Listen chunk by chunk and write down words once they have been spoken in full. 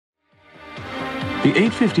The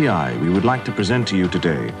 850i we would like to present to you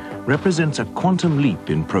today represents a quantum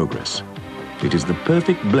leap in progress. It is the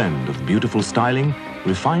perfect blend of beautiful styling,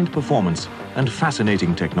 refined performance, and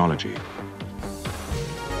fascinating technology.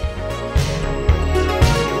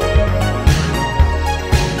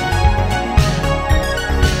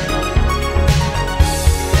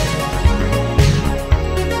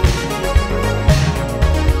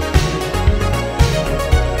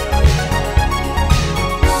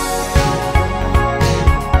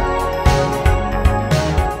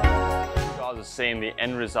 Seeing the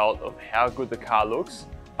end result of how good the car looks,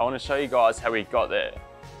 I want to show you guys how we got there.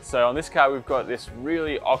 So on this car we've got this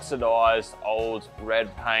really oxidized old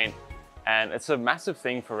red paint, and it's a massive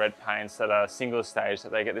thing for red paints that are single stage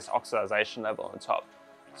that they get this oxidization level on the top.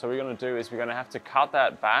 So what we're going to do is we're going to have to cut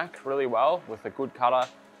that back really well with a good cutter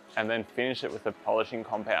and then finish it with a polishing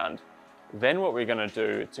compound. Then what we're going to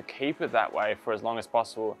do to keep it that way for as long as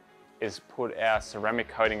possible is put our ceramic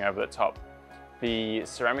coating over the top. The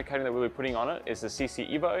ceramic coating that we'll be putting on it is the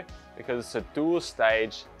CC Evo because it's a dual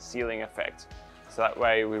stage sealing effect. So that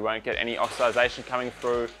way we won't get any oxidization coming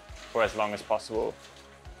through for as long as possible.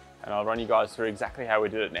 And I'll run you guys through exactly how we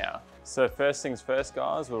did it now. So first things first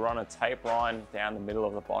guys, we'll run a tape line down the middle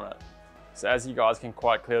of the bonnet. So as you guys can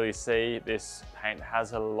quite clearly see, this paint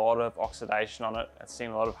has a lot of oxidation on it. It's seen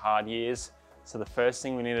a lot of hard years. So the first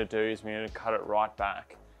thing we need to do is we need to cut it right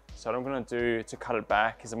back. So what I'm going to do to cut it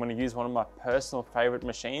back is I'm going to use one of my personal favorite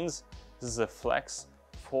machines. This is a Flex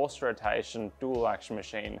forced rotation dual action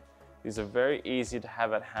machine. These are very easy to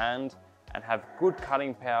have at hand and have good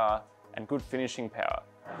cutting power and good finishing power.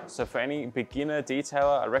 So for any beginner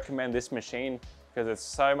detailer, I recommend this machine because it's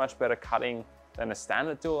so much better cutting than a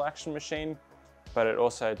standard dual action machine, but it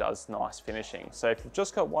also does nice finishing. So if you've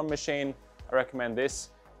just got one machine, I recommend this.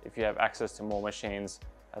 If you have access to more machines,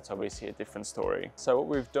 that's obviously a different story. So what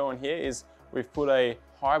we've done here is we've put a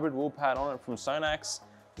hybrid wool pad on it from Sonax.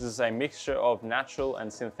 This is a mixture of natural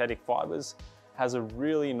and synthetic fibers. Has a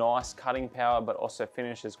really nice cutting power, but also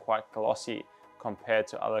finishes quite glossy compared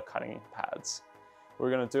to other cutting pads. What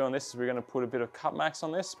we're gonna do on this is we're gonna put a bit of cut max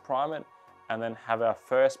on this, prime it, and then have our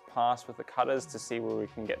first pass with the cutters to see where we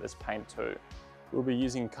can get this paint to. We'll be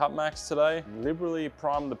using cut max today. Liberally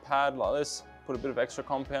prime the pad like this. Put a bit of extra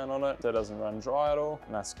compound on it so it doesn't run dry at all,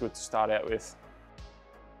 and that's good to start out with.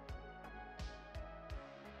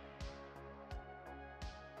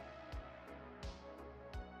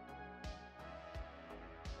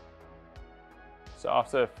 So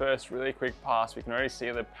after the first really quick pass, we can already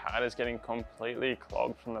see the pad is getting completely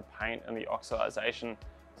clogged from the paint and the oxidization.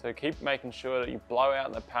 So keep making sure that you blow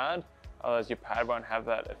out the pad, otherwise your pad won't have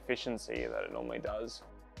that efficiency that it normally does.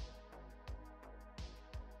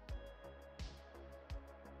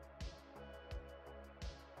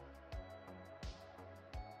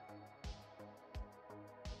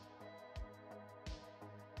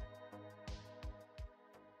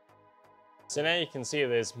 So now you can see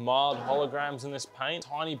there's mild holograms in this paint,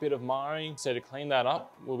 tiny bit of marring. So to clean that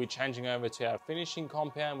up, we'll be changing over to our finishing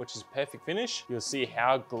compound, which is perfect finish. You'll see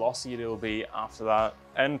how glossy it'll be after that.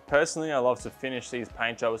 And personally, I love to finish these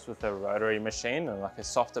paint jobs with a rotary machine and like a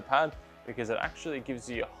softer pad, because it actually gives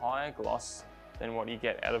you a higher gloss than what you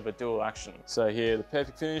get out of a dual action. So here, the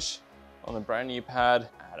perfect finish on the brand new pad,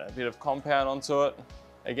 add a bit of compound onto it.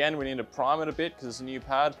 Again, we need to prime it a bit because it's a new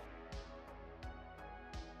pad.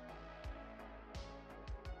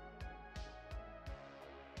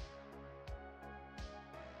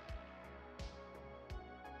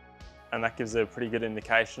 And that gives a pretty good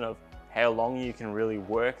indication of how long you can really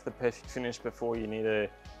work the perfect finish before you need to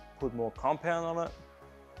put more compound on it.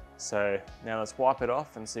 So now let's wipe it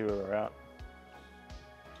off and see where we're at.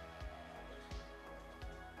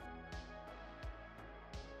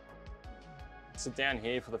 So down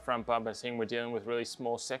here for the front bumper, seeing we're dealing with really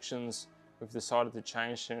small sections, we've decided to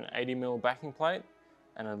change to an 80mm backing plate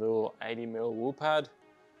and a little 80mm wool pad,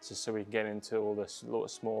 just so we can get into all the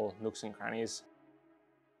small nooks and crannies.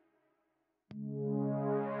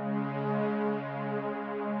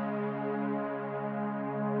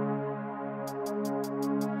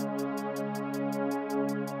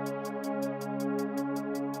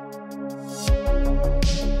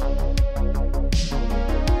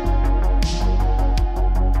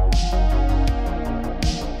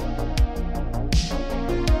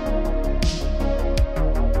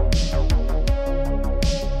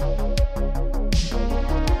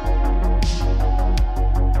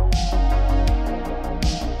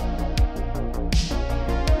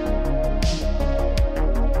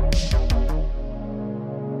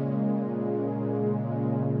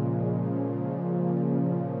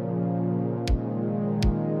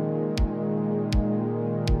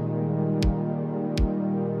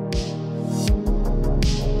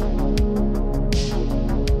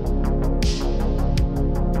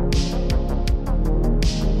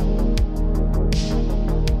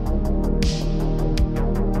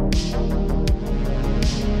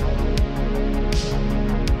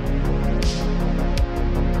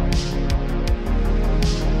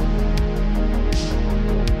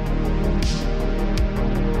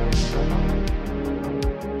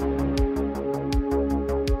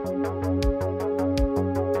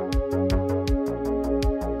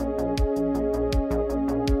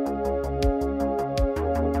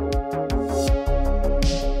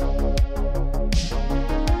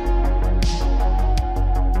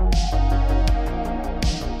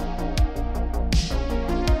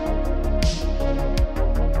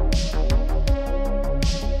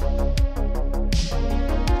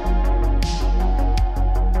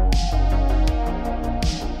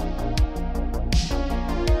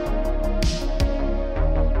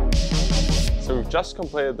 just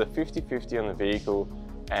completed the 50/50 on the vehicle,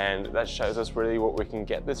 and that shows us really what we can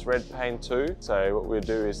get this red paint to. So what we'll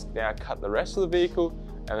do is now cut the rest of the vehicle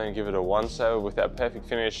and then give it a once over with our perfect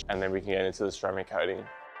finish, and then we can get into the ceramic coating.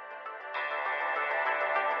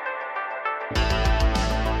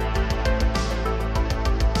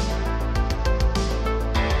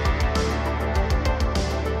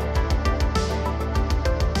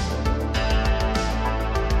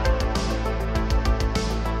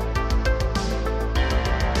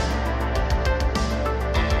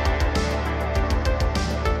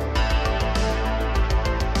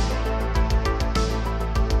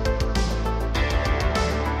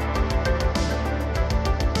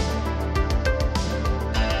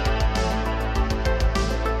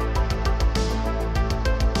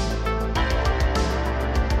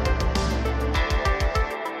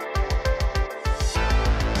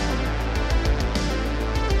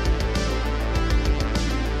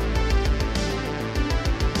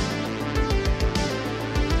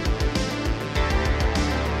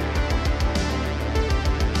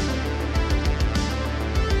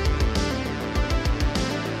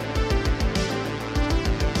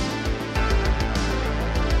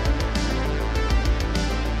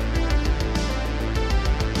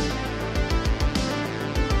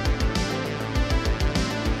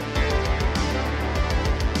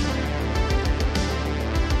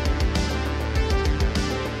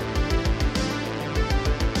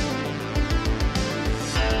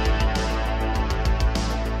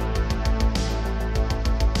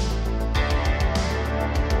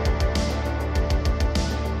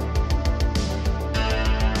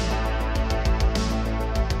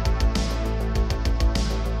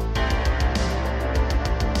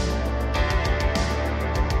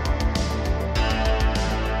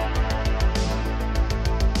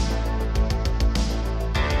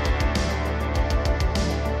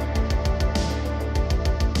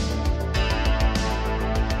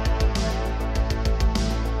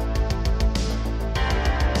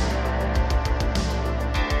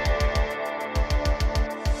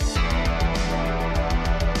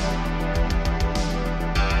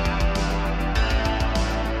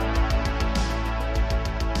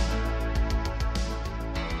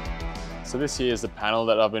 So this here is the panel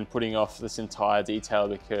that I've been putting off this entire detail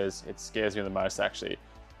because it scares me the most actually.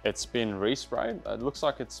 It's been resprayed. It looks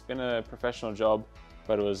like it's been a professional job,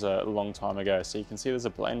 but it was a long time ago. So you can see there's a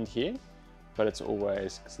blend here, but it's a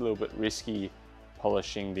little bit risky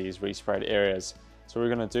polishing these resprayed areas. So what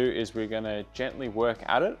we're gonna do is we're gonna gently work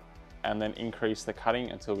at it and then increase the cutting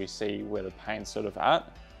until we see where the paint's sort of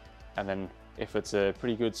at. And then if it's a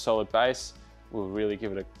pretty good solid base, we'll really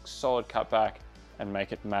give it a solid cut back and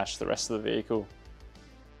make it match the rest of the vehicle.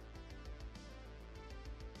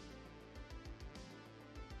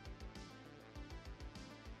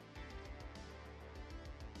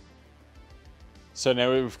 So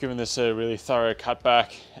now we've given this a really thorough cut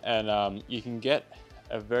back, and you can get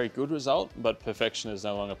a very good result, but perfection is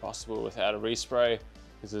no longer possible without a respray,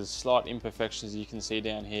 because there's slight imperfections you can see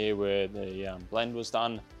down here where the blend was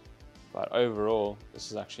done. But overall,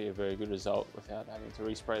 this is actually a very good result without having to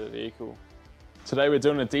respray the vehicle. Today we're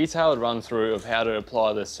doing a detailed run through of how to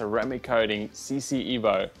apply the ceramic coating CC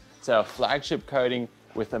Evo. It's our flagship coating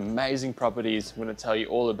with amazing properties. I'm going to tell you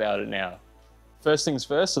all about it now. First things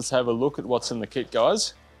first, let's have a look at what's in the kit,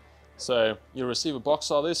 guys. So you'll receive a box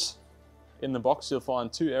like this. In the box you'll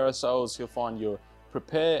find 2 aerosols. You'll find your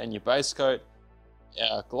prepare and your base coat.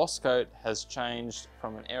 Our gloss coat has changed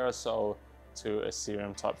from an aerosol to a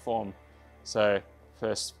serum type form. So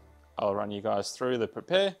first I'll run you guys through the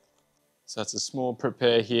prepare. So it's a small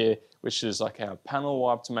prepare here, which is like our panel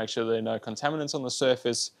wipe to make sure there are no contaminants on the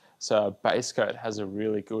surface. So our base coat has a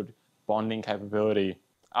really good bonding capability.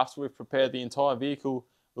 After we've prepared the entire vehicle,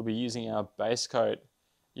 we'll be using our base coat.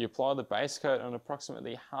 You apply the base coat on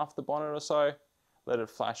approximately half the bonnet or so, let it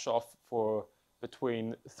flash off for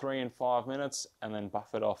between 3 and 5 minutes, and then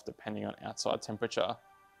buff it off depending on outside temperature.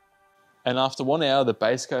 And after 1 hour, the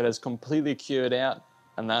base coat has completely cured out,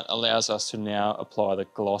 and that allows us to now apply the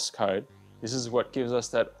gloss coat. This is what gives us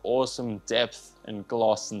that awesome depth and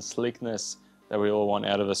gloss and sleekness that we all want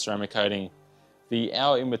out of a ceramic coating. The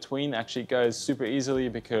hour in between actually goes super easily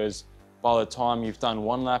because by the time you've done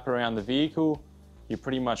 1 lap around the vehicle, you're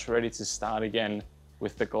pretty much ready to start again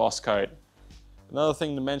with the gloss coat. Another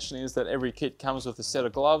thing to mention is that every kit comes with a set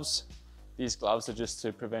of gloves. These gloves are just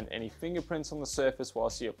to prevent any fingerprints on the surface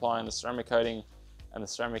whilst you're applying the ceramic coating, and the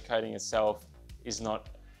ceramic coating itself is not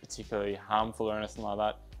particularly harmful or anything like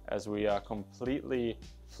that, as we are completely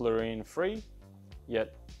fluorine free,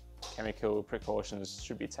 yet chemical precautions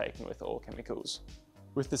should be taken with all chemicals.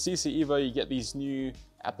 With the CC Evo, you get these new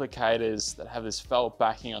applicators that have this felt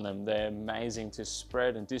backing on them. They're amazing to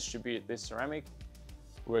spread and distribute this ceramic.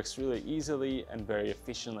 Works really easily and very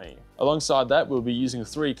efficiently. Alongside that, we'll be using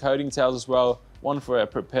 3 coating towels as well, one for our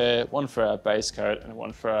prepare, one for our base coat, and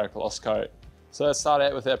one for our gloss coat. So let's start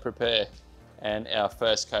out with our prepare and our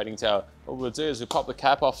first coating towel. What we'll do is we'll pop the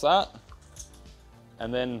cap off that,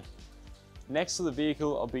 and then next to the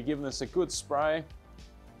vehicle, I'll be giving this a good spray,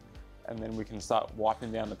 and then we can start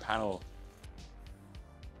wiping down the panel.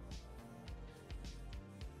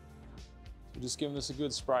 So just giving this a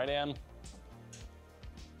good spray down.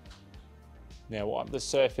 Now wipe the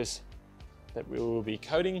surface that we will be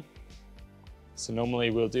coating. So normally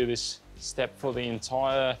we'll do this step for the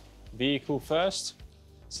entire vehicle first.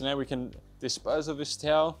 So now we can dispose of this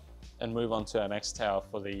towel and move on to our next towel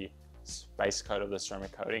for the base coat of the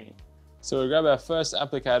ceramic coating. So we'll grab our first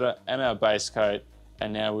applicator and our base coat,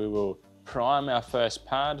 and now we will prime our first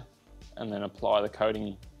pad and then apply the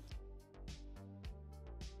coating.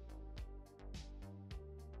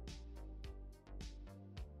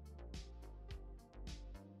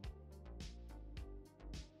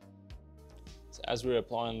 So as we're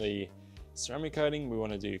applying the ceramic coating, we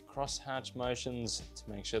want to do cross hatch motions to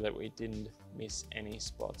make sure that we didn't miss any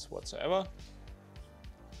spots whatsoever.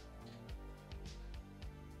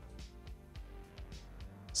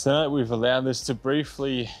 So now that we've allowed this to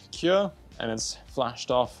briefly cure and it's flashed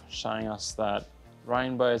off, showing us that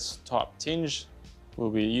rainbow type tinge, we'll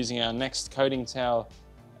be using our next coating towel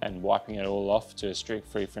and wiping it all off to a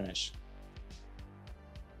streak-free finish.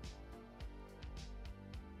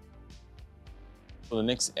 For the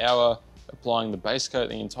next hour, applying the base coat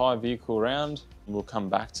the entire vehicle around, we'll come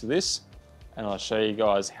back to this and I'll show you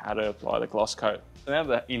guys how to apply the gloss coat. So now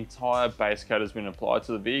the entire base coat has been applied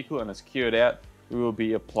to the vehicle and it's cured out, we will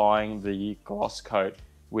be applying the gloss coat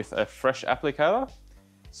with a fresh applicator.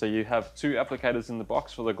 So you have 2 applicators in the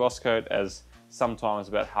box for the gloss coat, as sometimes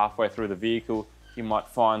about halfway through the vehicle, you might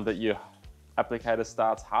find that your applicator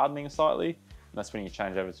starts hardening slightly, and that's when you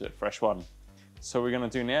change over to a fresh one. So what we're gonna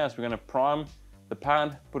do now is we're gonna prime the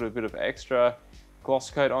pad, put a bit of extra gloss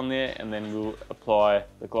coat on there, and then we'll apply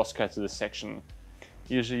the gloss coat to the section.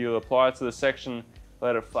 Usually you'll apply it to the section,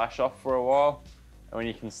 let it flash off for a while, and when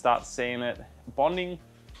you can start seeing it bonding,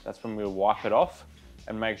 that's when we'll wipe it off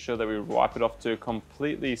and make sure that we wipe it off to a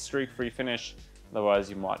completely streak-free finish. Otherwise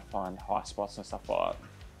you might find high spots and stuff like that.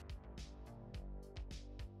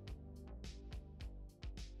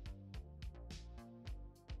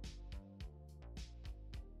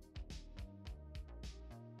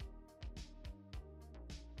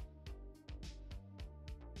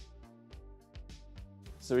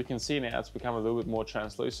 So we can see now it's become a little bit more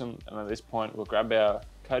translucent, and at this point we'll grab our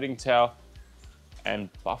coating towel and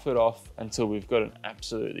buff it off until we've got an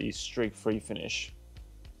absolutely streak-free finish.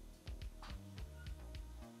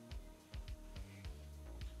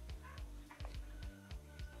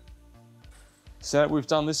 So that we've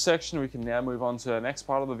done this section, we can now move on to the next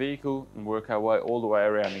part of the vehicle and work our way all the way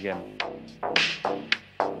around again.